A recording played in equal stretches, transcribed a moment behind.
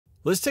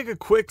Let's take a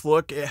quick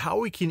look at how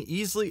we can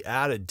easily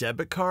add a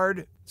debit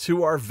card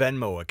to our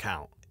Venmo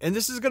account. And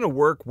this is going to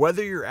work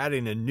whether you're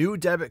adding a new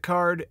debit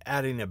card,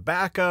 adding a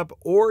backup,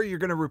 or you're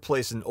going to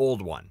replace an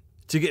old one.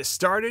 To get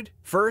started,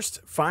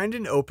 first find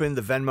and open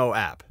the Venmo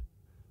app.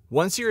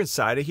 Once you're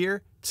inside of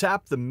here,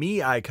 tap the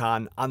Me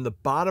icon on the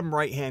bottom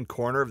right-hand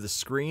corner of the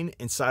screen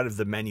inside of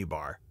the menu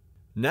bar.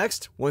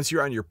 Next, once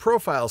you're on your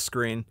profile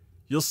screen,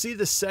 you'll see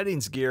the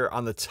settings gear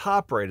on the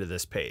top right of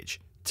this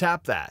page.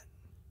 Tap that.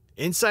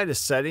 Inside of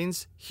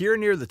settings, here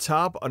near the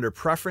top under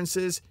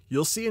preferences,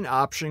 you'll see an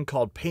option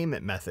called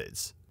payment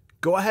methods.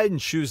 Go ahead and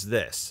choose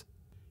this.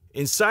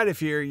 Inside of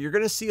here, you're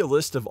going to see a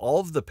list of all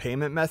of the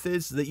payment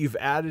methods that you've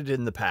added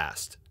in the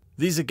past.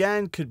 These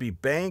again could be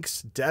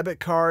banks, debit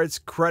cards,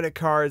 credit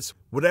cards,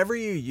 whatever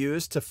you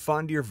use to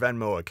fund your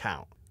Venmo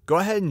account. Go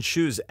ahead and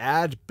choose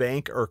Add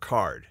Bank or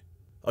Card.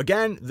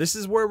 Again, this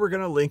is where we're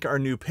going to link our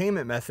new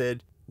payment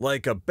method,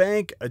 like a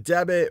bank, a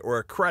debit, or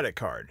a credit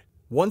card.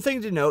 One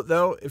thing to note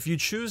though, if you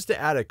choose to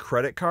add a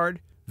credit card,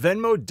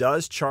 Venmo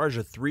does charge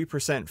a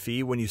 3%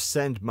 fee when you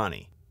send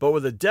money. But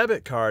with a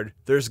debit card,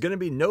 there's going to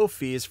be no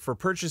fees for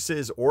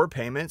purchases or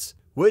payments,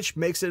 which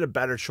makes it a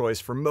better choice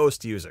for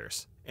most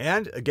users.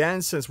 And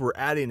again, since we're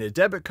adding a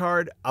debit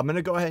card, I'm going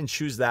to go ahead and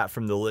choose that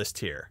from the list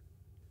here.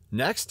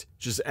 Next,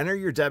 just enter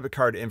your debit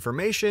card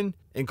information,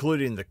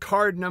 including the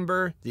card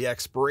number, the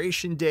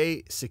expiration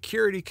date,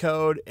 security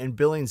code, and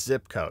billing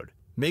zip code.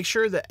 Make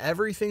sure that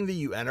everything that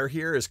you enter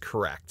here is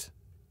correct.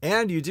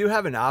 And you do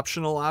have an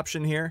optional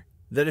option here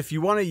that if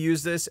you want to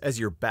use this as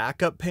your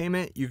backup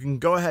payment, you can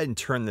go ahead and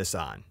turn this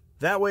on.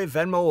 That way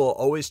Venmo will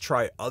always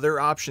try other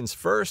options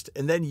first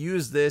and then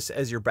use this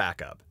as your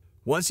backup.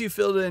 Once you've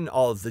filled in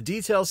all of the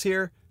details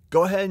here,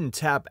 go ahead and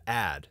tap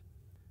Add.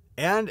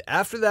 And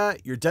after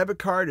that, your debit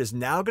card is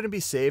now going to be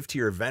saved to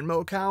your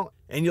Venmo account,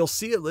 and you'll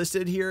see it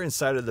listed here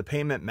inside of the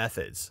payment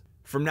methods.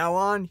 From now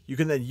on, you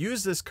can then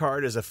use this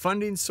card as a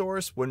funding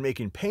source when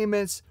making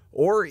payments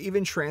or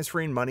even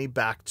transferring money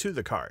back to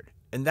the card.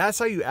 And that's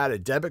how you add a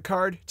debit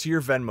card to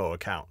your Venmo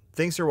account.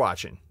 Thanks for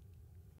watching.